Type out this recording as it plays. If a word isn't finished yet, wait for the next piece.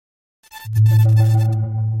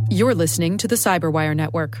You're listening to the Cyberwire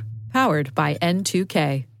Network, powered by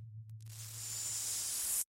N2K.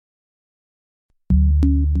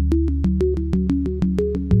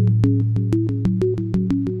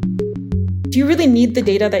 Do you really need the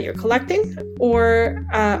data that you're collecting, or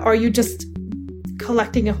are you just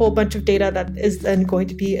collecting a whole bunch of data that is then going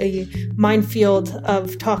to be a minefield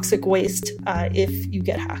of toxic waste if you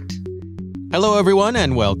get hacked? Hello, everyone,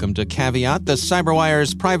 and welcome to Caveat, the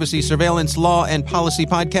CyberWire's privacy, surveillance, law, and policy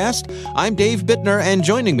podcast. I'm Dave Bittner, and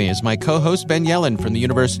joining me is my co-host, Ben Yellen from the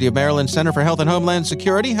University of Maryland Center for Health and Homeland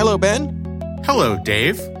Security. Hello, Ben. Hello,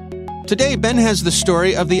 Dave. Today, Ben has the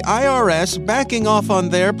story of the IRS backing off on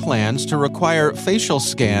their plans to require facial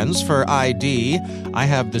scans for ID. I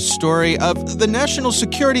have the story of the national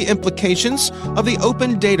security implications of the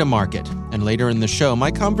open data market. And later in the show,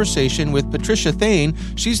 my conversation with Patricia Thane.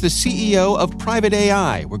 She's the CEO of Private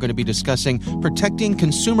AI. We're going to be discussing protecting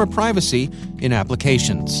consumer privacy in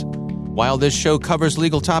applications. While this show covers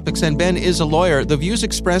legal topics and Ben is a lawyer, the views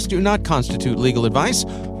expressed do not constitute legal advice.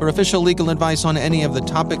 For official legal advice on any of the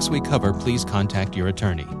topics we cover, please contact your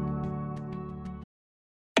attorney.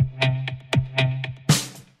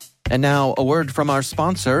 And now, a word from our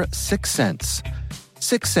sponsor, Syxsense.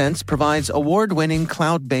 Syxsense provides award-winning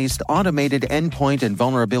cloud-based automated endpoint and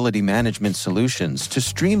vulnerability management solutions to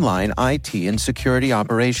streamline IT and security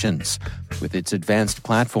operations. With its advanced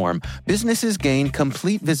platform, businesses gain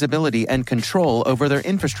complete visibility and control over their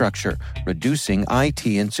infrastructure, reducing IT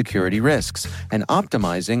and security risks and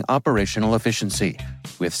optimizing operational efficiency.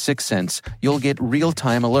 With Syxsense, you'll get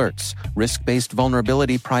real-time alerts, risk-based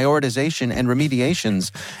vulnerability prioritization and remediations,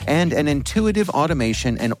 and an intuitive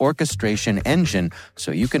automation and orchestration engine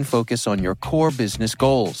so you can focus on your core business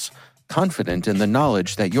goals, confident in the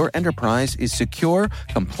knowledge that your enterprise is secure,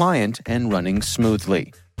 compliant, and running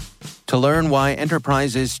smoothly. To learn why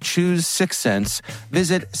enterprises choose Syxsense,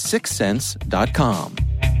 visit syxsense.com.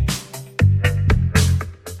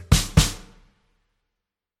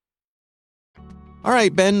 All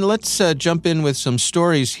right, Ben, let's jump in with some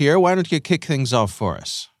stories here. Why don't you kick things off for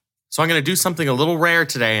us? So I'm going to do something a little rare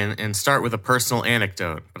today and start with a personal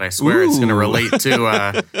anecdote, but I swear it's going to relate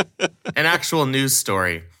to an actual news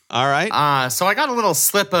story. All right. So I got a little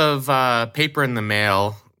slip of paper in the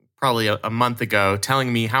mail probably a month ago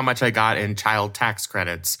telling me how much I got in child tax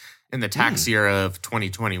credits in the tax year of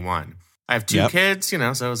 2021. I have two kids, so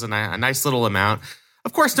it was a nice little amount.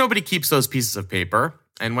 Of course, nobody keeps those pieces of paper.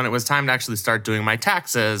 And when it was time to actually start doing my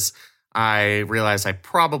taxes, I realized I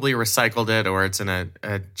probably recycled it or it's in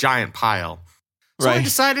a giant pile. So I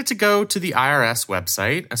decided to go to the IRS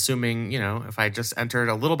website, assuming, if I just entered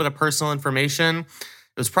a little bit of personal information, it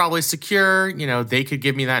was probably secure. They could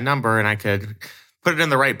give me that number and I could put it in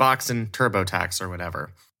the right box in TurboTax or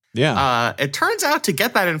whatever. Yeah. It turns out to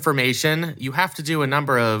get that information, you have to do a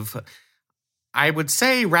number of, I would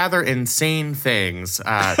say, rather insane things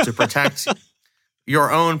to protect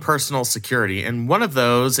your own personal security. And one of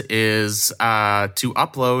those is to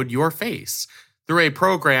upload your face through a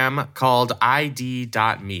program called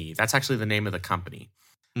ID.me. That's actually the name of the company.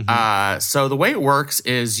 Mm-hmm. So the way it works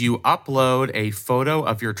is you upload a photo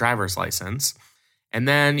of your driver's license, and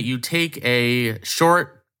then you take a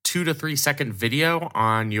short 2 to 3 second video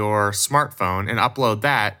on your smartphone and upload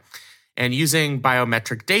that. And using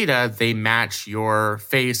biometric data, they match your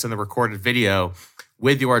face in the recorded video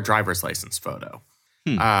with your driver's license photo.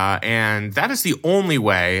 And that is the only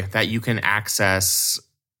way that you can access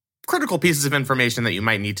critical pieces of information that you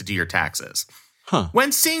might need to do your taxes.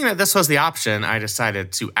 When seeing that this was the option, I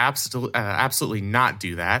decided to absolutely not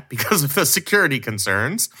do that because of the security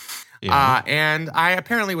concerns. Yeah. And I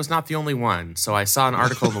apparently was not the only one. So I saw an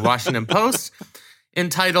article in the Washington Post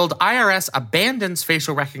entitled, IRS Abandons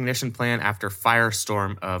Facial Recognition Plan After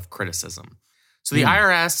Firestorm of Criticism. So the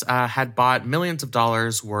IRS had bought millions of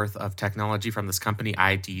dollars worth of technology from this company,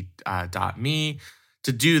 ID.me,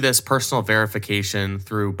 to do this personal verification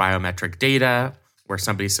through biometric data, where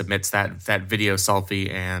somebody submits that video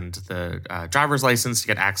selfie and the driver's license to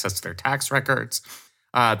get access to their tax records.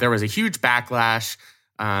 There was a huge backlash,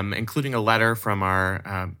 including a letter from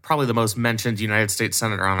our probably the most mentioned United States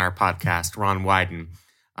Senator on our podcast, Ron Wyden,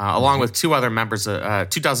 along with 24 other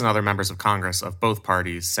members of Congress of both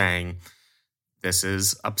parties saying, this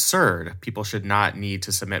is absurd. People should not need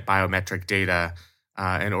to submit biometric data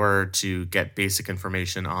in order to get basic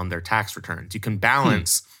information on their tax returns. You can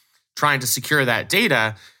balance trying to secure that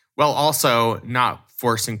data while also not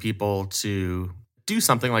forcing people to do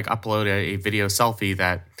something like upload a video selfie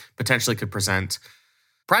that potentially could present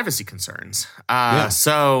privacy concerns.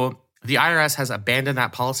 So The IRS has abandoned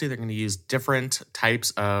that policy. They're going to use different types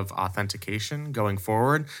of authentication going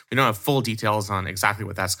forward. We don't have full details on exactly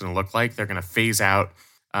what that's going to look like. They're going to phase out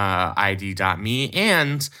ID.me.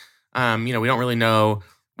 And, we don't really know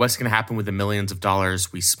what's going to happen with the millions of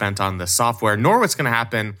dollars we spent on the software, nor what's going to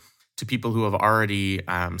happen to people who have already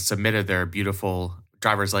submitted their beautiful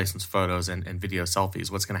driver's license photos and video selfies.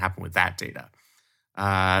 What's going to happen with that data?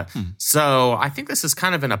 So I think this is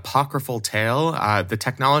kind of an apocryphal tale. The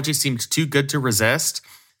technology seemed too good to resist.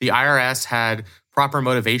 The IRS had proper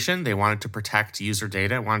motivation. They wanted to protect user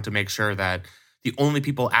data, wanted to make sure that the only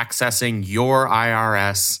people accessing your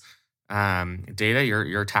IRS data,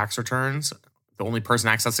 your tax returns, the only person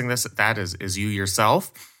accessing that is you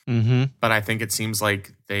yourself. Mm-hmm. But I think it seems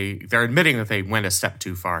like they're admitting that they went a step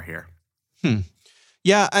too far here.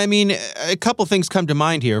 Yeah, I mean, a couple things come to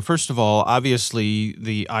mind here. First of all, obviously,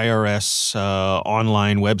 the IRS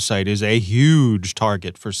online website is a huge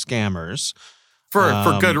target for scammers.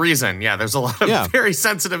 For good reason. Yeah, there's a lot of very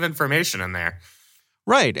sensitive information in there.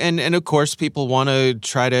 Right. And of course, people want to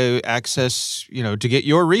try to access, to get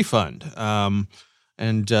your refund.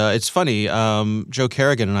 And it's funny, Joe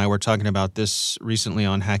Kerrigan and I were talking about this recently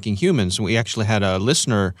on Hacking Humans. We actually had a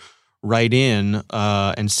listener write in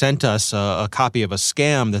and sent us a copy of a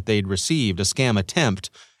scam that they'd received, a scam attempt.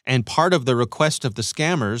 And part of the request of the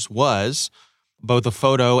scammers was both a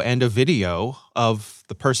photo and a video of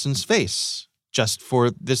the person's face, just for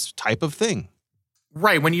this type of thing.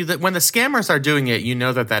 Right. When the scammers are doing it, you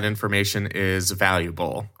know that information is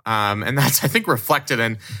valuable. And that's, I think, reflected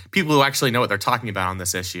in people who actually know what they're talking about on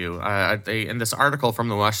this issue. In this article from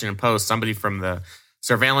the Washington Post, somebody from the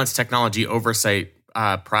Surveillance Technology Oversight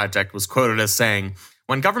Project was quoted as saying,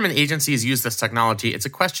 when government agencies use this technology, it's a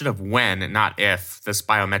question of when, not if, this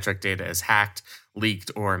biometric data is hacked, leaked,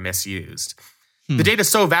 or misused. The data is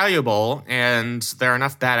so valuable, and there are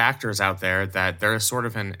enough bad actors out there that there is sort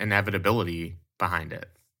of an inevitability behind it.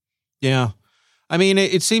 Yeah. I mean,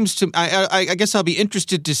 it seems to, I guess I'll be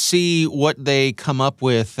interested to see what they come up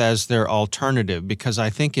with as their alternative, because I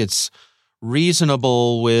think it's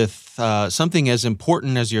reasonable with something as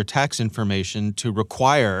important as your tax information to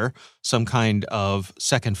require some kind of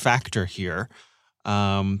second factor here.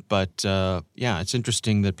 But it's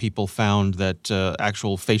interesting that people found that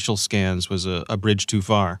actual facial scans was a bridge too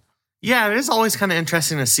far. Yeah, it is always kind of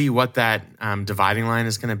interesting to see what that dividing line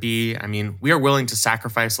is going to be. I mean, we are willing to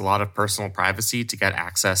sacrifice a lot of personal privacy to get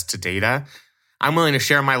access to data. I'm willing to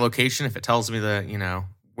share my location if it tells me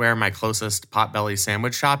where my closest Potbelly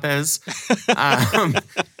sandwich shop is.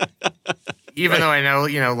 Even though I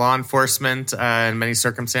know, law enforcement in many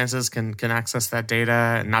circumstances can access that data,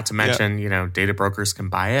 and not to mention, data brokers can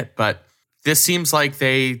buy it. But this seems like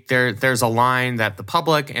there's a line that the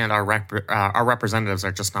public and our representatives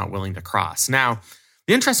are just not willing to cross. Now,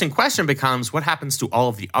 the interesting question becomes, what happens to all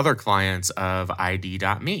of the other clients of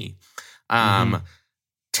ID.me?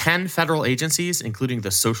 10 federal agencies, including the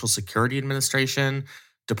Social Security Administration,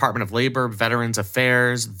 Department of Labor, Veterans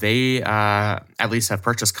Affairs, they at least have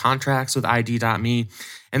purchased contracts with ID.me.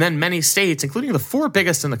 And then many states, including the 4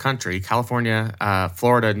 biggest in the country, California,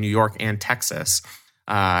 Florida, New York, and Texas,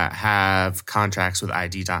 have contracts with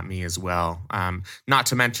ID.me as well. Not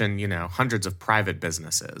to mention, hundreds of private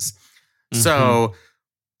businesses. So,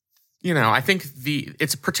 I think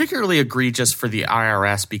it's particularly egregious for the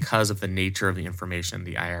IRS because of the nature of the information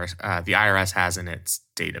the IRS has in its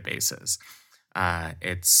databases.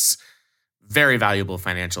 It's very valuable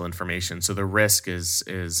financial information, so the risk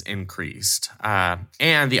is increased.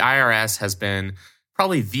 And the IRS has been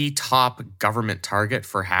probably the top government target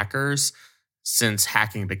for hackers since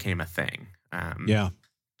hacking became a thing.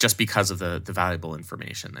 Just because of the valuable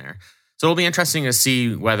information there. So it'll be interesting to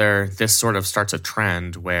see whether this sort of starts a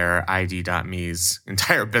trend where ID.me's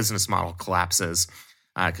entire business model collapses,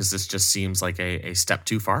 because this just seems like a step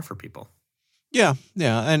too far for people. Yeah,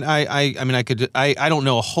 and I don't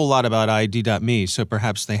know a whole lot about ID.me, so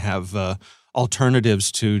perhaps they have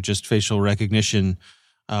alternatives to just facial recognition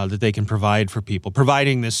that they can provide for people,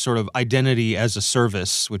 providing this sort of identity as a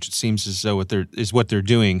service, which it seems as though what they're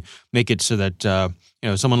doing, make it so that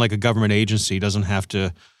someone like a government agency doesn't have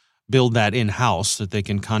to build that in-house, that they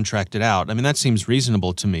can contract it out. I mean, that seems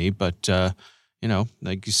reasonable to me, but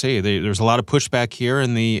like you say, there's a lot of pushback here,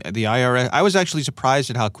 and the IRS. I was actually surprised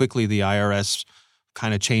at how quickly the IRS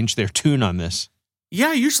kind of changed their tune on this.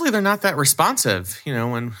 Yeah, usually they're not that responsive.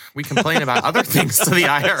 When we complain about other things to the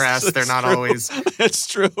IRS, they're not always. That's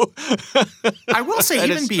true. I will say,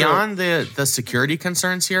 even beyond the security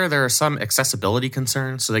concerns here, there are some accessibility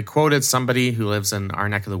concerns. So they quoted somebody who lives in our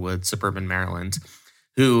neck of the woods, suburban Maryland,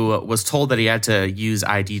 who was told that he had to use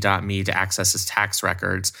ID.me to access his tax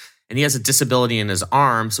records. and he has a disability in his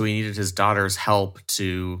arm, so he needed his daughter's help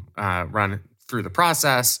to run through the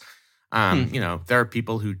process. There are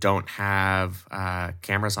people who don't have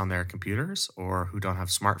cameras on their computers, or who don't have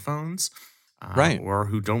smartphones, or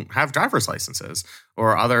who don't have driver's licenses,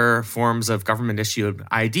 or other forms of government-issued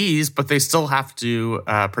IDs, but they still have to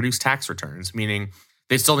produce tax returns, meaning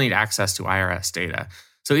they still need access to IRS data.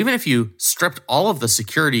 So even if you stripped all of the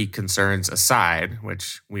security concerns aside,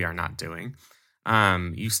 which we are not doing,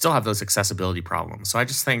 you still have those accessibility problems. So I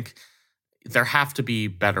just think there have to be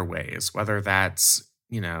better ways, whether that's,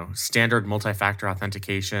 standard multi-factor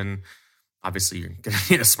authentication. Obviously, you're going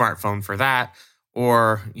to need a smartphone for that,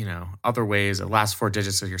 or, other ways, the last 4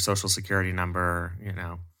 digits of your social security number,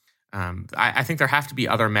 I think there have to be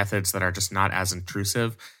other methods that are just not as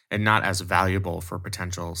intrusive and not as valuable for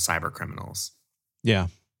potential cyber criminals. Yeah,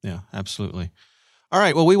 absolutely. All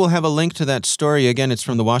right, well, we will have a link to that story. Again, it's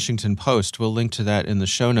from the Washington Post. We'll link to that in the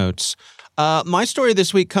show notes. My story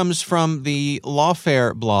this week comes from the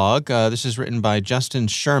Lawfare blog. This is written by Justin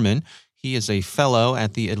Sherman. He is a fellow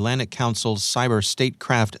at the Atlantic Council's Cyber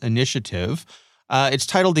Statecraft Initiative. It's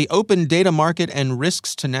titled The Open Data Market and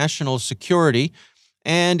Risks to National Security.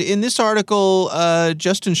 And in this article,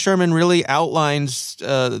 Justin Sherman really outlines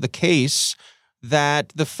the case that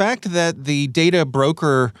the fact that the data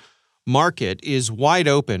broker market is wide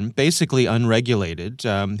open, basically unregulated.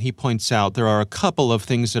 He points out there are a couple of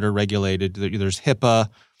things that are regulated. There's HIPAA,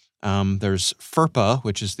 there's FERPA,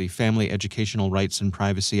 which is the Family Educational Rights and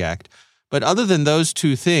Privacy Act. But other than those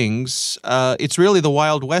two things, it's really the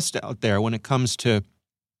Wild West out there when it comes to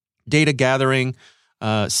data gathering,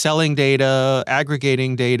 selling data,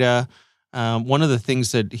 aggregating data. One of the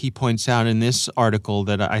things that he points out in this article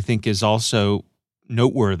that I think is also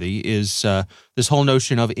noteworthy is this whole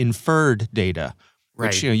notion of inferred data,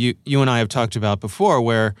 which you and I have talked about before,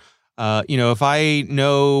 where if I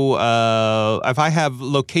know if I have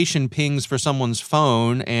location pings for someone's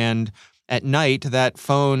phone, and at night that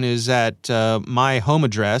phone is at my home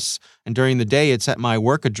address, and during the day it's at my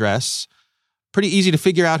work address, pretty easy to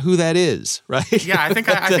figure out who that is, right? Yeah, I think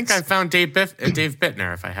I found Dave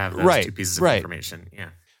Bittner if I have those two pieces of information.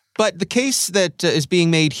 Yeah. But the case that is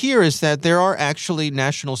being made here is that there are actually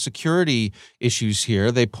national security issues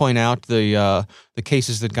here. They point out the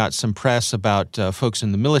cases that got some press about folks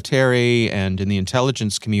in the military and in the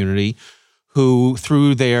intelligence community who,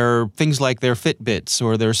 through their things like their Fitbits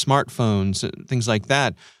or their smartphones, things like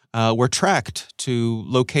that, were tracked to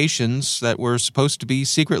locations that were supposed to be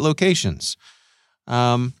secret locations.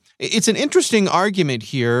 It's an interesting argument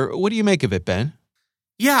here. What do you make of it, Ben?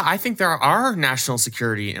 Yeah, I think there are national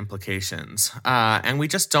security implications, and we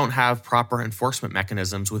just don't have proper enforcement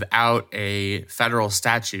mechanisms without a federal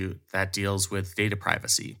statute that deals with data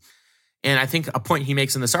privacy. And I think a point he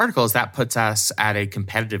makes in this article is that puts us at a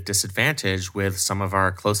competitive disadvantage with some of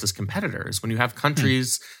our closest competitors. When you have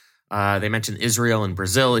countries, they mentioned Israel and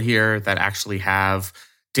Brazil here, that actually have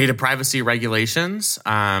data privacy regulations,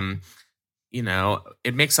 it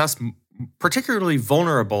makes us particularly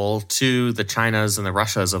vulnerable to the Chinas and the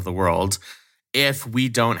Russias of the world if we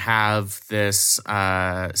don't have this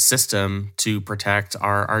system to protect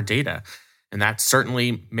our data. And that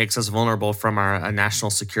certainly makes us vulnerable from a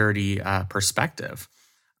national security perspective.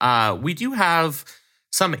 We do have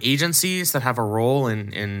some agencies that have a role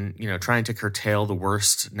in trying to curtail the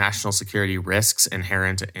worst national security risks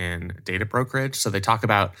inherent in data brokerage. So they talk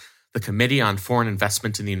about the Committee on Foreign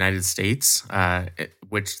Investment in the United States,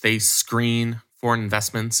 which they screen foreign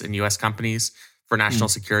investments in U.S. companies for national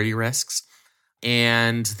security risks.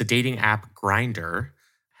 And the dating app Grindr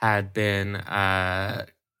had been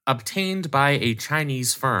obtained by a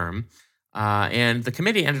Chinese firm. And the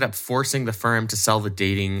committee ended up forcing the firm to sell the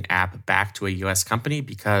dating app back to a U.S. company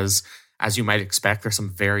because, as you might expect, there's some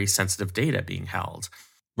very sensitive data being held.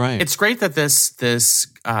 Right. It's great that this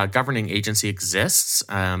governing agency exists,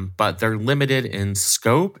 but they're limited in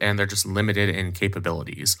scope and they're just limited in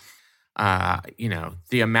capabilities.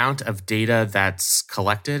 The amount of data that's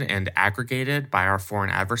collected and aggregated by our foreign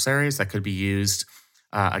adversaries that could be used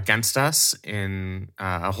against us in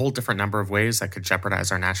a whole different number of ways that could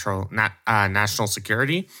jeopardize our national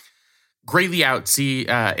security greatly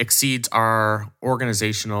exceeds our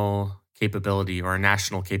organizational capability or our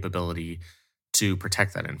national capability to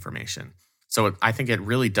protect that information. So I think it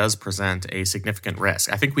really does present a significant risk.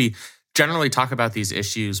 I think we generally talk about these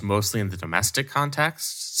issues mostly in the domestic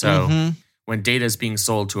context. So when data is being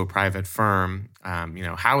sold to a private firm,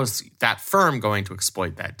 how is that firm going to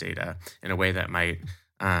exploit that data in a way that might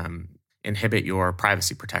inhibit your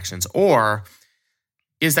privacy protections? Or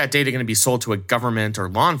is that data going to be sold to a government or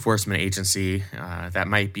law enforcement agency that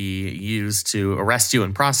might be used to arrest you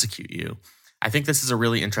and prosecute you? I think this is a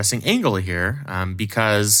really interesting angle here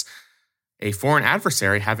because a foreign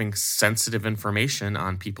adversary having sensitive information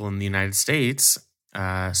on people in the United States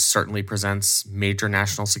certainly presents major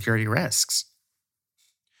national security risks.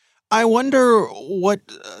 I wonder what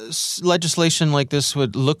legislation like this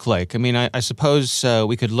would look like. I mean, I suppose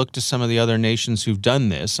we could look to some of the other nations who've done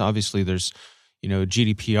this. Obviously, there's,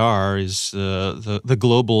 GDPR is the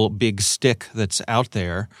global big stick that's out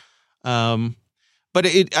there. But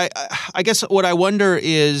I guess what I wonder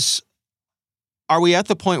is, are we at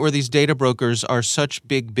the point where these data brokers are such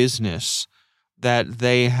big business that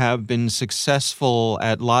they have been successful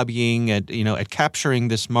at lobbying, at capturing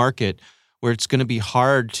this market, where it's going to be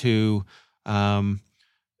hard to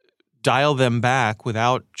dial them back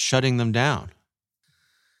without shutting them down?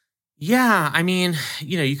 Yeah, I mean,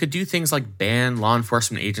 you could do things like ban law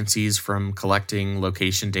enforcement agencies from collecting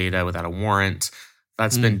location data without a warrant.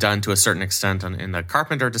 That's been done to a certain extent in the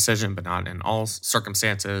Carpenter decision, but not in all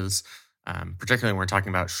circumstances, particularly when we're talking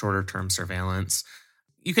about shorter-term surveillance.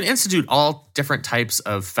 You can institute all different types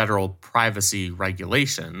of federal privacy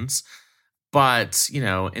regulations, but,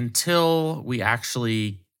 until we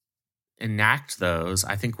actually enact those,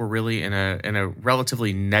 I think we're really in a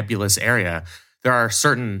relatively nebulous area. There are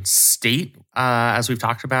certain state, as we've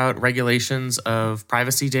talked about, regulations of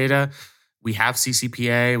privacy data. We have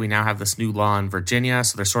CCPA. We now have this new law in Virginia,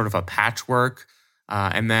 so there's sort of a patchwork.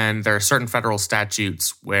 And then there are certain federal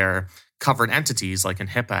statutes where covered entities, like in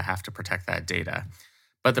HIPAA, have to protect that data.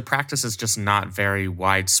 But the practice is just not very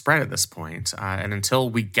widespread at this point. And until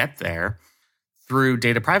we get there through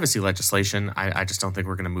data privacy legislation, I just don't think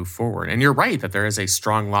we're going to move forward. And you're right that there is a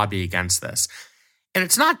strong lobby against this. And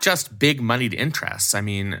it's not just big moneyed interests. I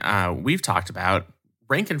mean, we've talked about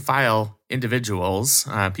rank and file individuals,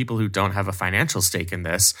 people who don't have a financial stake in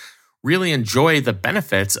this, really enjoy the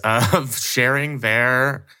benefits of sharing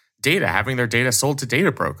their data, having their data sold to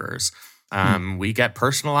data brokers. We get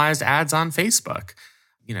personalized ads on Facebook.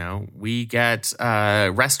 We get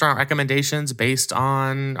restaurant recommendations based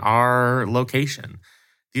on our location.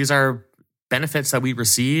 These are benefits that we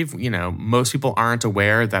receive. Most people aren't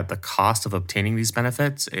aware that the cost of obtaining these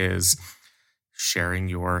benefits is sharing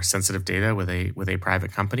your sensitive data with a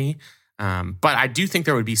private company. But I do think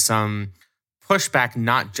there would be some pushback,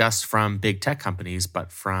 not just from big tech companies,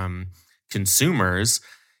 but from consumers,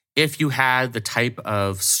 if you had the type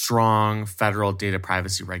of strong federal data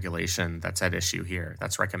privacy regulation that's at issue here,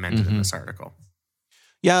 that's recommended in this article.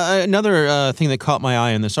 Yeah, another thing that caught my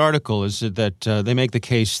eye in this article is that they make the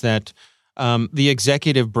case that the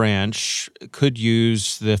executive branch could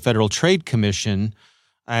use the Federal Trade Commission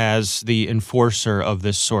as the enforcer of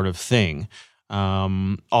this sort of thing.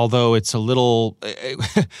 Although it's a little,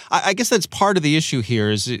 I guess that's part of the issue here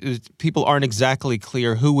is people aren't exactly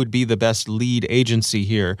clear who would be the best lead agency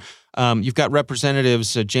here. You've got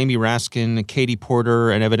representatives, Jamie Raskin, Katie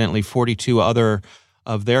Porter, and evidently 42 other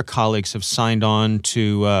of their colleagues have signed on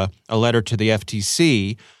to a letter to the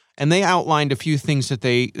FTC, and they outlined a few things that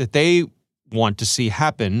they want to see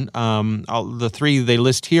happen. The three they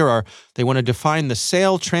list here are they want to define the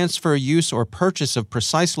sale, transfer, use, or purchase of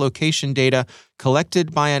precise location data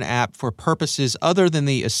collected by an app for purposes other than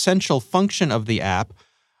the essential function of the app.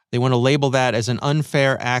 They want to label that as an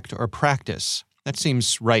unfair act or practice. That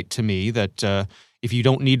seems right to me, that if you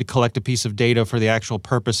don't need to collect a piece of data for the actual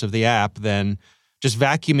purpose of the app, then just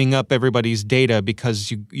vacuuming up everybody's data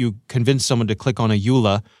because you convince someone to click on a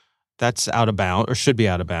EULA, that's out of bounds, or should be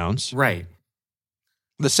out of bounds. Right.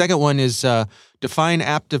 The second one is define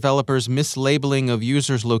app developers' mislabeling of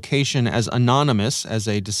users' location as anonymous as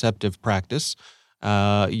a deceptive practice.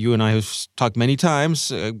 You and I have talked many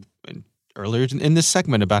times earlier in this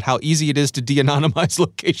segment about how easy it is to de-anonymize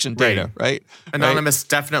location data, right? Anonymous,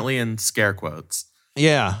 definitely in scare quotes.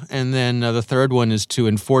 Yeah, and then the third one is to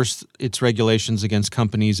enforce its regulations against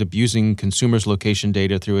companies abusing consumers' location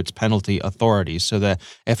data through its penalty authority, so the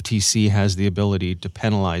FTC has the ability to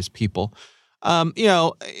penalize people.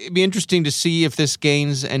 It'd be interesting to see if this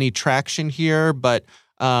gains any traction here, but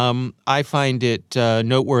I find it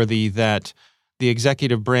noteworthy that the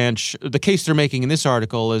executive branch, the case they're making in this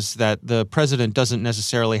article is that the president doesn't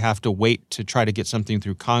necessarily have to wait to try to get something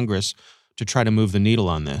through Congress to try to move the needle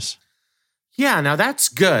on this. Yeah, now that's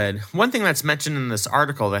good. One thing that's mentioned in this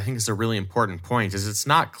article that I think is a really important point is it's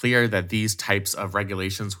not clear that these types of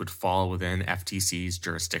regulations would fall within FTC's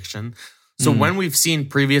jurisdiction. So when we've seen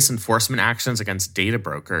previous enforcement actions against data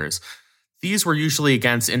brokers, these were usually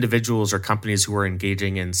against individuals or companies who were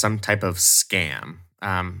engaging in some type of scam.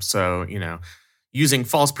 using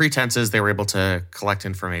false pretenses, they were able to collect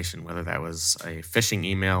information, whether that was a phishing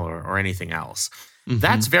email or anything else. Mm-hmm.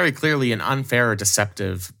 That's very clearly an unfair or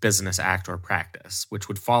deceptive business act or practice, which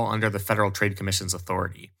would fall under the Federal Trade Commission's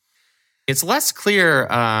authority. It's less clear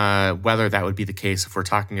whether that would be the case if we're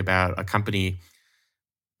talking about a company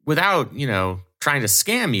without, trying to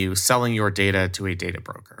scam you, selling your data to a data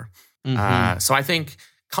broker. Mm-hmm. So I think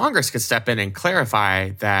Congress could step in and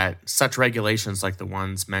clarify that such regulations like the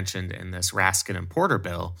ones mentioned in this Raskin and Porter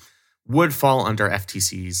bill would fall under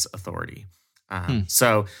FTC's authority.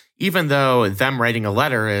 So even though them writing a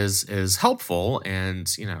letter is helpful and,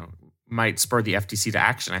 might spur the FTC to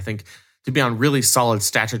action, I think to be on really solid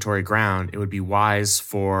statutory ground, it would be wise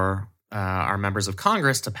for our members of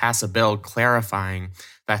Congress to pass a bill clarifying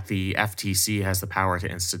that the FTC has the power to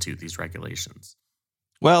institute these regulations.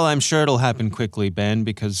 Well, I'm sure it'll happen quickly, Ben,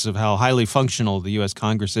 because of how highly functional the U.S.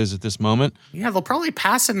 Congress is at this moment. Yeah, they'll probably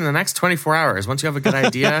pass it in the next 24 hours. Once you have a good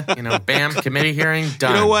idea, bam, committee hearing,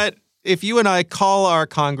 done. You know what? If you and I call our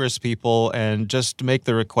Congress people and just make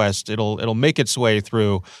the request, it'll make its way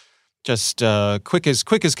through just quick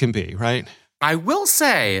as can be, right? I will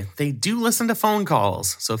say they do listen to phone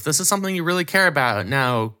calls. So if this is something you really care about,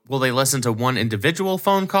 now, will they listen to one individual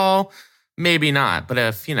phone call? Maybe not. But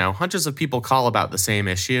if, hundreds of people call about the same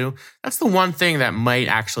issue, that's the one thing that might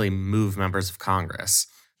actually move members of Congress.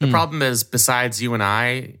 The problem is, besides you and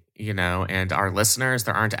I, and our listeners,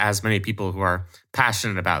 there aren't as many people who are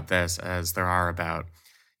passionate about this as there are about,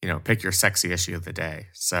 pick your sexy issue of the day.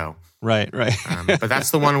 So right. But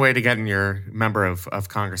that's the one way to get in your member of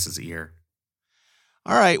Congress's ear.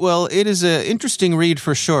 All right. Well, it is an interesting read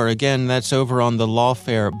for sure. Again, that's over on the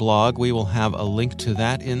Lawfare blog. We will have a link to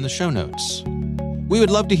that in the show notes. We would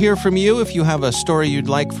love to hear from you. If you have a story you'd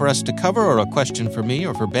like for us to cover or a question for me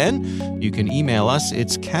or for Ben, you can email us.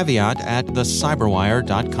 It's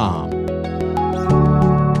caveat@thecyberwire.com.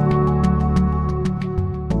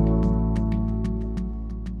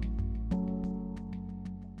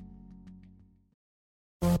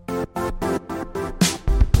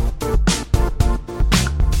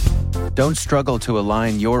 Don't struggle to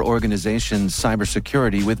align your organization's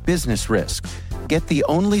cybersecurity with business risk. Get the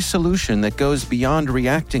only solution that goes beyond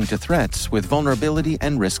reacting to threats with vulnerability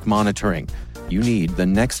and risk monitoring. You need the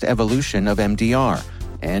next evolution of MDR,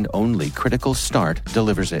 and only Critical Start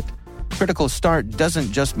delivers it. Critical Start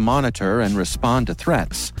doesn't just monitor and respond to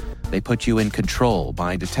threats. They put you in control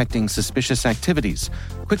by detecting suspicious activities,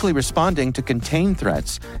 quickly responding to contain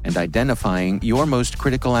threats, and identifying your most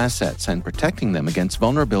critical assets and protecting them against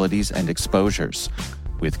vulnerabilities and exposures.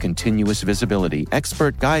 With continuous visibility,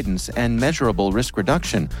 expert guidance, and measurable risk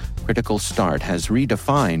reduction, Critical Start has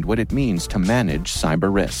redefined what it means to manage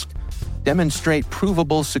cyber risk. Demonstrate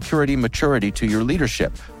provable security maturity to your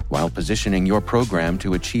leadership while positioning your program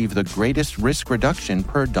to achieve the greatest risk reduction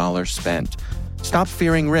per dollar spent. Stop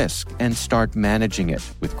fearing risk and start managing it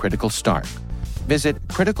with Critical Start. Visit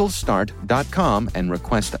criticalstart.com and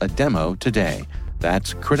request a demo today.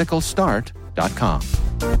 That's criticalstart.com.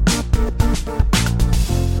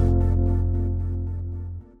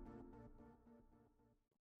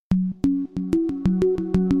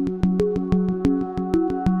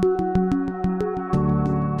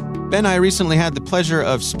 Ben, I recently had the pleasure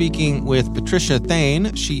of speaking with Patricia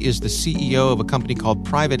Thane. She is the CEO of a company called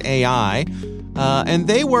Private AI. And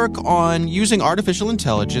they work on using artificial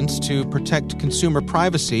intelligence to protect consumer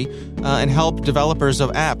privacy and help developers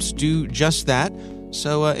of apps do just that.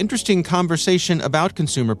 So, interesting conversation about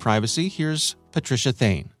consumer privacy. Here's Patricia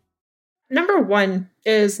Thane. Number one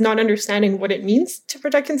is not understanding what it means to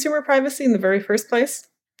protect consumer privacy in the very first place.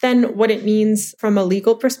 Then what it means from a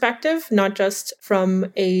legal perspective, not just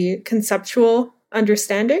from a conceptual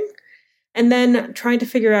understanding. And then trying to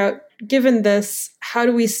figure out, given this, how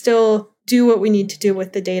do we still do what we need to do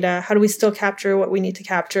with the data? How do we still capture what we need to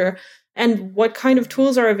capture? And what kind of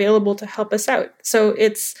tools are available to help us out? So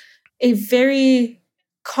it's a very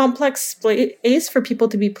complex space for people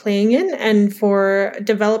to be playing in, and for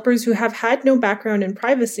developers who have had no background in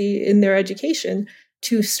privacy in their education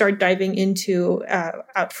to start diving into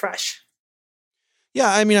out fresh. Yeah,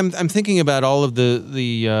 I mean, I'm thinking about all of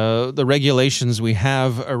the regulations we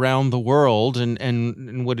have around the world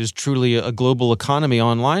and what is truly a global economy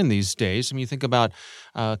online these days. I mean, you think about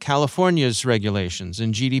California's regulations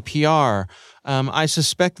and GDPR. I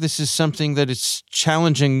suspect this is something that is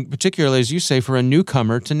challenging, particularly, as you say, for a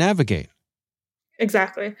newcomer to navigate.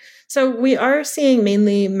 Exactly. So we are seeing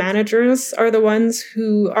mainly managers are the ones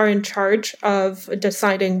who are in charge of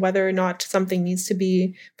deciding whether or not something needs to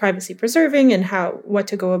be privacy preserving and how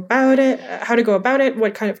to go about it,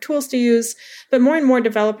 what kind of tools to use. But more and more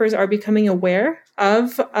developers are becoming aware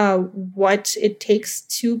of what it takes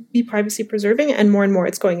to be privacy preserving, and more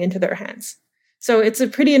it's going into their hands. So it's a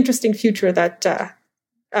pretty interesting future that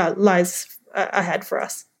lies ahead for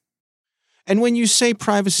us. And when you say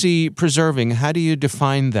privacy preserving, how do you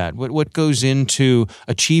define that? What goes into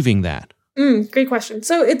achieving that? Great question.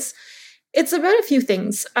 So it's about a few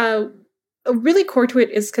things. Really core to it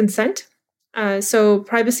is consent. So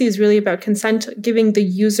privacy is really about consent, giving the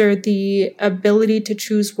user the ability to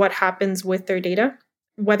choose what happens with their data,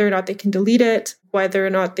 whether or not they can delete it, whether or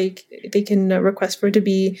not they can request for it to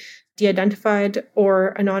be de-identified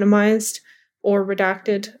or anonymized or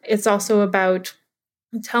redacted. It's also about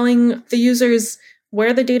telling the users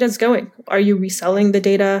where the data is going. Are you reselling the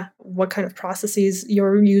data? What kind of processes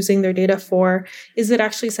you're using their data for? Is it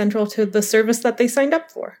actually central to the service that they signed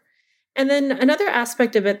up for? And then another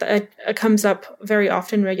aspect of it that comes up very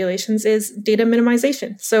often in regulations is data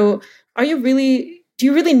minimization. So do you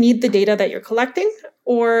really need the data that you're collecting,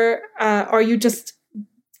 or are you just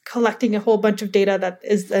collecting a whole bunch of data that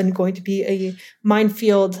is then going to be a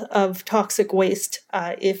minefield of toxic waste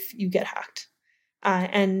if you get hacked?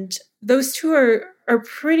 And those two are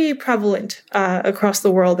pretty prevalent across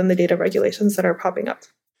the world in the data regulations that are popping up.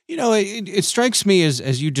 You know, it strikes me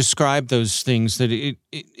as you describe those things that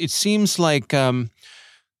it seems like kind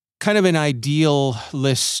of an ideal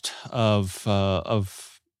list of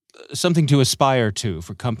something to aspire to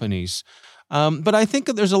for companies. But I think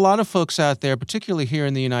that there's a lot of folks out there, particularly here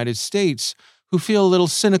in the United States, who feel a little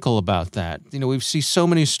cynical about that. You know, we see so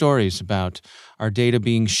many stories about our data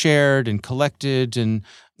being shared and collected, and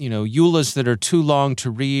EULAs that are too long to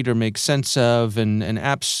read or make sense of, and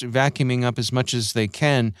apps vacuuming up as much as they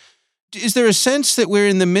can. Is there a sense that we're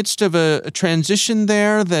in the midst of a transition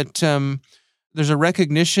there, that there's a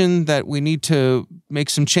recognition that we need to make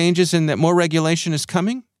some changes and that more regulation is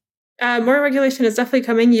coming? More regulation is definitely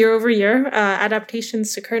coming year over year,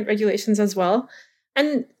 adaptations to current regulations as well.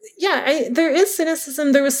 And yeah, there is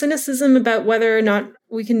cynicism. There was cynicism about whether or not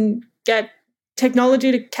we can get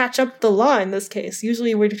technology to catch up the law in this case.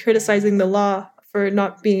 Usually we're criticizing the law for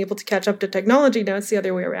not being able to catch up to technology. Now it's the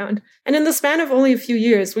other way around. And in the span of only a few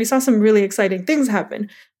years, we saw some really exciting things happen.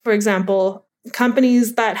 For example,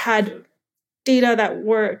 companies that had data that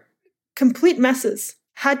were complete messes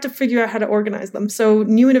had to figure out how to organize them. So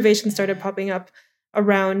new innovations started popping up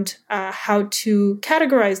around how to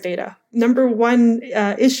categorize data. Number one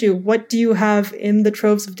issue, what do you have in the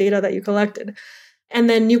troves of data that you collected? And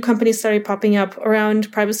then new companies started popping up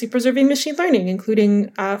around privacy-preserving machine learning,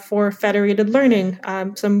 including for federated learning,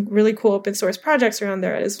 some really cool open source projects around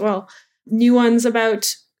there as well. New ones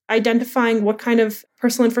about identifying what kind of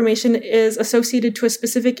personal information is associated to a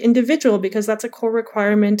specific individual, because that's a core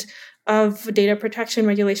requirement of data protection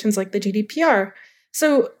regulations like the GDPR.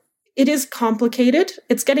 So it is complicated.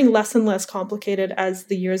 It's getting less and less complicated as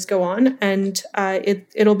the years go on, and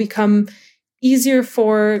it'll become easier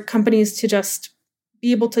for companies to just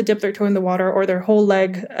be able to dip their toe in the water or their whole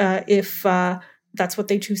leg if that's what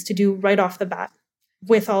they choose to do right off the bat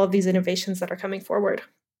with all of these innovations that are coming forward.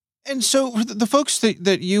 And so the folks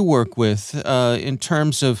that you work with in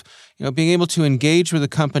terms of being able to engage with a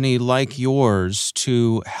company like yours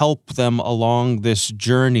to help them along this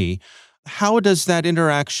journey, how does that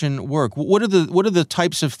interaction work? What are the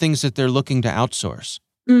types of things that they're looking to outsource?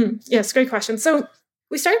 Yes, great question. So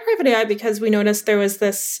we started Private AI because we noticed there was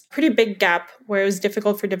this pretty big gap where it was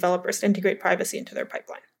difficult for developers to integrate privacy into their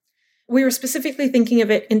pipeline. We were specifically thinking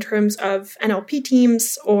of it in terms of NLP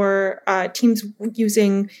teams or teams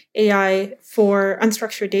using AI for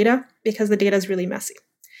unstructured data, because the data is really messy.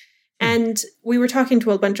 And we were talking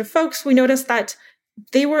to a bunch of folks. We noticed that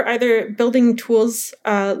they were either building tools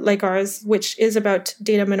like ours, which is about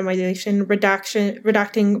data minimization,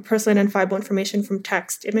 redacting personally identifiable information from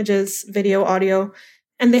text, images, video, audio.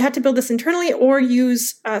 And they had to build this internally or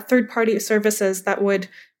use third-party services that would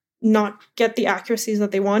not get the accuracies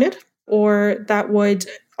that they wanted, or that would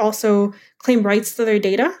also claim rights to their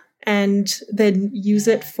data and then use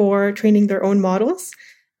it for training their own models,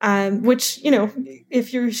 which,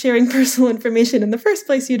 if you're sharing personal information in the first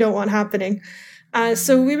place, you don't want happening.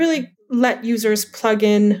 So we really let users plug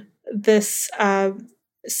in this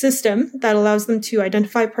system that allows them to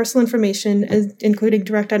identify personal information, including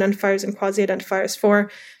direct identifiers and quasi-identifiers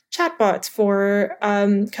for chatbots, for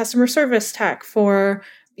customer service tech, for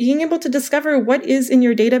being able to discover what is in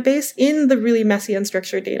your database in the really messy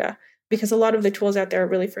unstructured data, because a lot of the tools out there are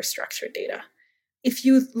really for structured data. If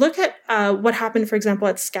you look at what happened, for example,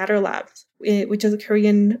 at Scatter Labs, which is a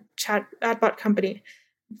Korean chatbot company,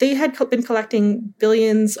 they had been collecting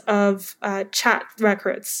billions of chat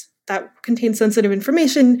records that contain sensitive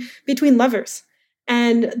information between lovers.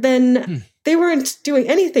 And then they weren't doing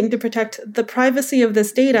anything to protect the privacy of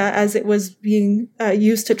this data as it was being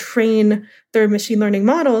used to train their machine learning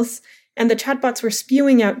models. And the chatbots were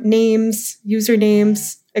spewing out names,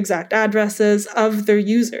 usernames, exact addresses of their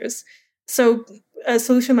users. So a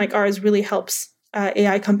solution like ours really helps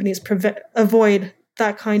AI companies avoid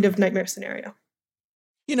that kind of nightmare scenario.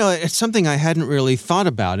 It's something I hadn't really thought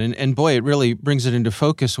about. And boy, it really brings it into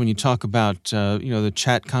focus when you talk about, the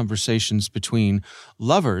chat conversations between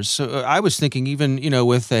lovers. So I was thinking even,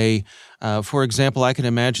 with for example, I can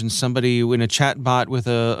imagine somebody in a chat bot with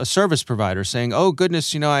a service provider saying, oh,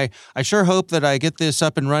 goodness, I sure hope that I get this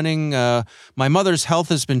up and running. My mother's health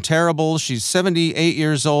has been terrible. She's 78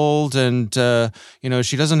 years old and,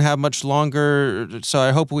 she doesn't have much longer. So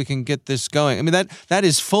I hope we can get this going. I mean, that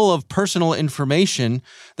is full of personal information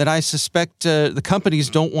that I suspect the companies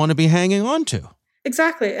don't want to be hanging on to.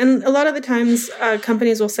 Exactly. And a lot of the times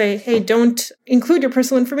companies will say, hey, don't include your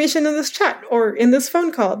personal information in this chat or in this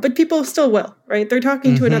phone call, but people still will, right? They're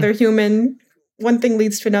talking to another human. One thing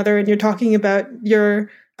leads to another, and you're talking about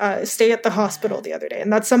your stay at the hospital the other day.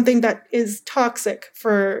 And that's something that is toxic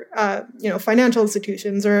for, financial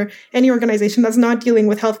institutions or any organization that's not dealing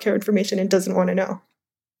with healthcare information and doesn't want to know.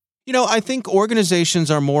 I think organizations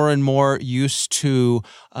are more and more used to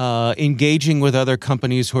engaging with other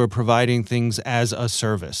companies who are providing things as a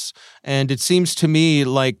service. And it seems to me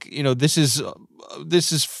like, this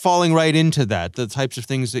is falling right into that, the types of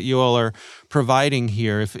things that you all are providing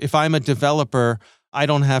here. If I'm a developer, I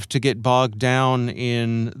don't have to get bogged down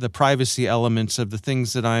in the privacy elements of the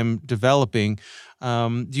things that I'm developing.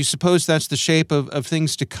 Do you suppose that's the shape of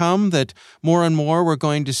things to come, that more and more we're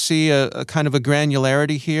going to see a kind of a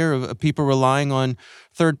granularity here of people relying on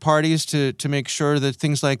third parties to make sure that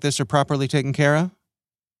things like this are properly taken care of?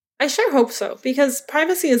 I sure hope so, because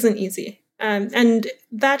privacy isn't easy. And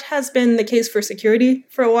that has been the case for security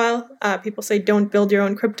for a while. People say don't build your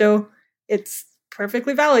own crypto. It's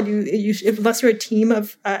perfectly valid. Unless you're a team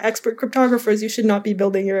of expert cryptographers, you should not be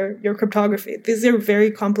building your cryptography. These are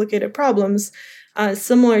very complicated problems.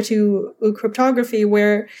 Similar to cryptography,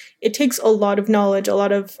 where it takes a lot of knowledge, a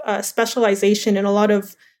lot of specialization, and a lot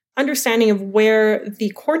of understanding of where the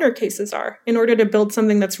corner cases are in order to build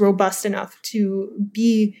something that's robust enough to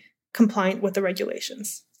be compliant with the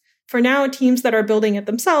regulations. For now, teams that are building it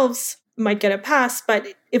themselves might get a pass,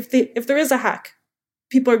 but if there is a hack,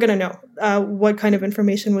 people are going to know what kind of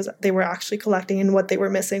information they were actually collecting and what they were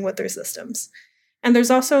missing with their systems. And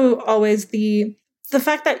there's also always the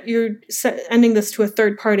fact that you're sending this to a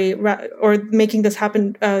third party or making this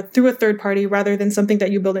happen through a third party rather than something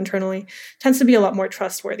that you build internally tends to be a lot more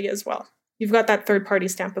trustworthy as well. You've got that third party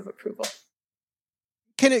stamp of approval.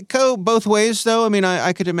 Can it go both ways, though? I mean,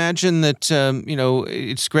 I could imagine that,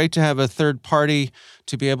 it's great to have a third party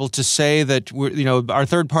to be able to say that, our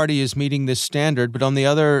third party is meeting this standard. But on the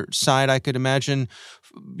other side, I could imagine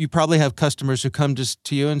you probably have customers who come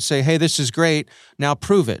to you and say, hey, this is great. Now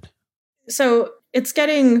prove it. So it's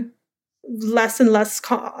getting less and less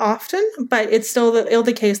often, but it's still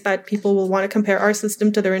the case that people will want to compare our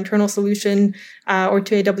system to their internal solution or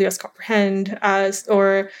to AWS Comprehend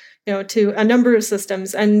or to a number of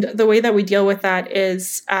systems. And the way that we deal with that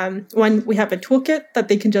is when we have a toolkit that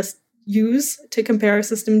they can just use to compare our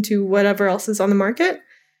system to whatever else is on the market.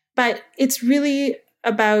 But it's really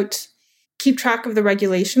about keep track of the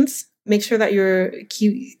regulations. Make sure that you're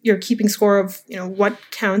keeping score of what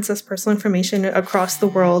counts as personal information across the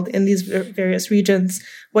world in these various regions.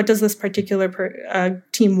 What does this particular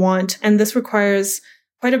team want? And this requires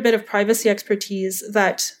quite a bit of privacy expertise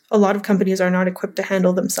that a lot of companies are not equipped to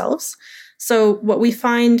handle themselves. So what we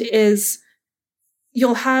find is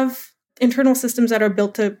you'll have internal systems that are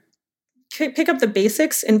built to pick up the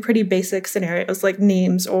basics in pretty basic scenarios like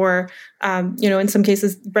names or, in some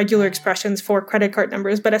cases, regular expressions for credit card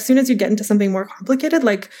numbers. But as soon as you get into something more complicated,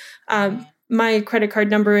 like my credit card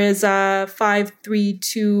number is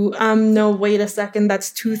 532, no, wait a second,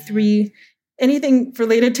 that's 23. Anything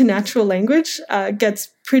related to natural language gets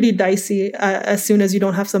pretty dicey as soon as you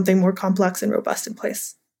don't have something more complex and robust in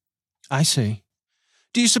place. I see.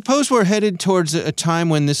 Do you suppose we're headed towards a time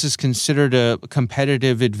when this is considered a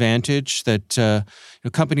competitive advantage, that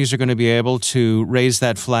companies are going to be able to raise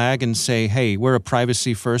that flag and say, hey, we're a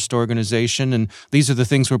privacy-first organization, and these are the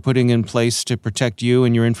things we're putting in place to protect you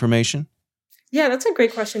and your information? Yeah, that's a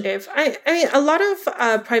great question, Dave. I mean, a lot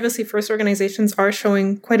of privacy-first organizations are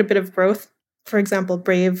showing quite a bit of growth. For example,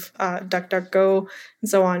 Brave, DuckDuckGo, and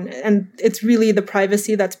so on. And it's really the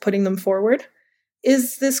privacy that's putting them forward.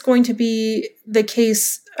 Is this going to be the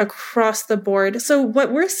case across the board? So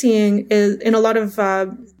what we're seeing is in a lot of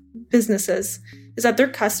businesses is that their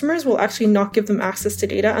customers will actually not give them access to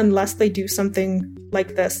data unless they do something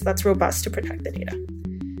like this that's robust to protect the data.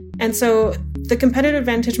 And so the competitive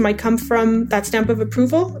advantage might come from that stamp of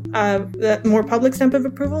approval, that more public stamp of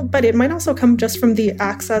approval, but it might also come just from the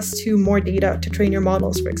access to more data to train your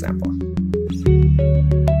models, for example.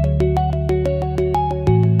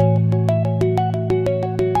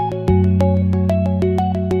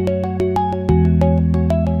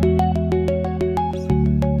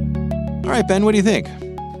 All right, Ben, what do you think?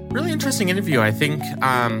 Really interesting interview. I think,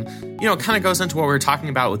 it kind of goes into what we were talking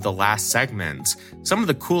about with the last segment. Some of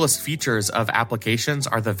the coolest features of applications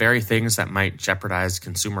are the very things that might jeopardize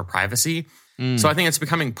consumer privacy. So I think it's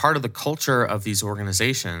becoming part of the culture of these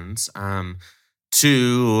organizations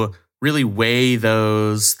to really weigh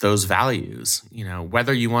those values.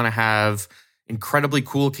 Whether you want to have incredibly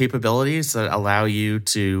cool capabilities that allow you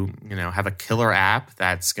to, have a killer app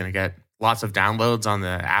that's going to get lots of downloads on the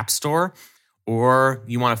App Store, or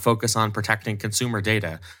you want to focus on protecting consumer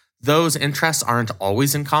data. Those interests aren't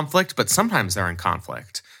always in conflict, but sometimes they're in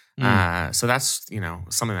conflict. So that's,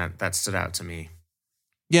 something that stood out to me.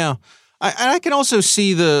 Yeah. I can also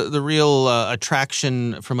see the real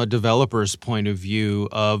attraction from a developer's point of view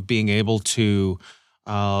of being able to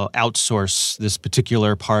outsource this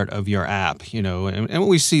particular part of your app, and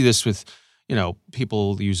we see this with,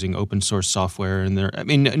 people using open source software and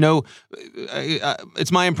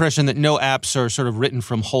it's my impression that no apps are sort of written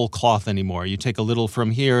from whole cloth anymore. You take a little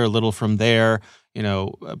from here, a little from there,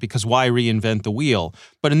 because why reinvent the wheel?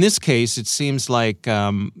 But in this case, it seems like,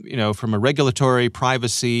 from a regulatory,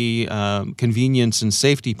 privacy, convenience, and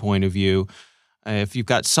safety point of view, if you've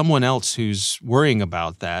got someone else who's worrying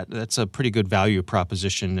about that, that's a pretty good value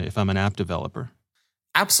proposition if I'm an app developer.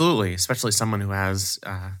 Absolutely, especially someone who has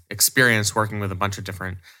experience working with a bunch of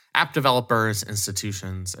different app developers,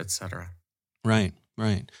 institutions, et cetera. Right.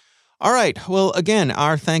 All right. Well, again,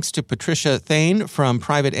 our thanks to Patricia Thane from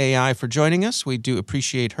Private AI for joining us. We do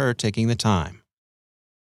appreciate her taking the time.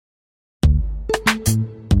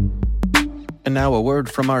 And now a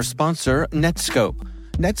word from our sponsor, Netskope.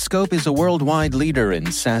 Netskope is a worldwide leader in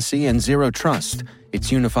SASE and Zero Trust. Its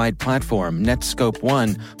unified platform, Netskope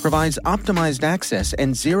One, provides optimized access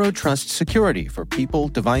and zero trust security for people,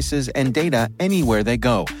 devices, and data anywhere they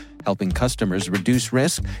go, helping customers reduce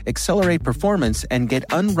risk, accelerate performance, and get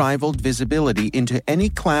unrivaled visibility into any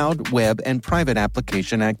cloud, web, and private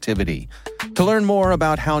application activity. To learn more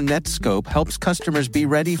about how Netskope helps customers be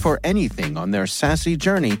ready for anything on their SASE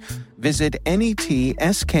journey, visit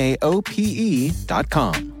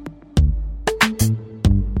netskope.com.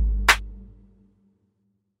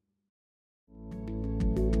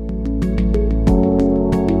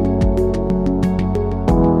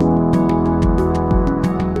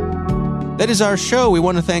 That is our show. We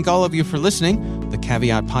want to thank all of you for listening. The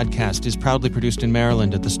Caveat podcast is proudly produced in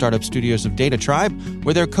Maryland at the startup studios of Data Tribe,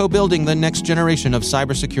 where they're co-building the next generation of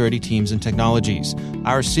cybersecurity teams and technologies.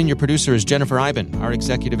 Our senior producer is Jennifer Iben. Our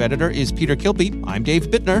executive editor is Peter Kilpie. I'm Dave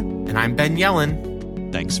Bittner. And I'm Ben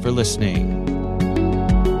Yellen. Thanks for listening.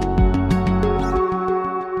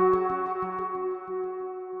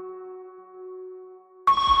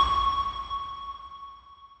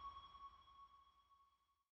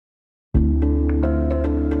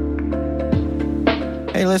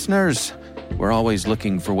 Hey listeners, we're always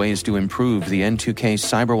looking for ways to improve the N2K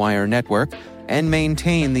CyberWire network and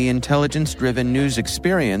maintain the intelligence-driven news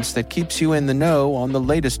experience that keeps you in the know on the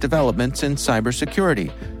latest developments in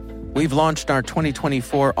cybersecurity. We've launched our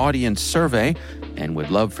 2024 audience survey and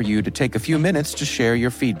would love for you to take a few minutes to share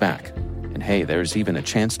your feedback. And hey, there's even a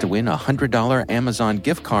chance to win a $100 Amazon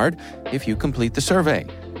gift card if you complete the survey.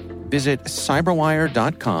 Visit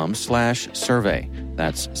cyberwire.com/survey.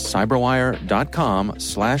 That's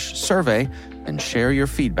cyberwire.com/survey and share your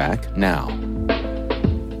feedback now.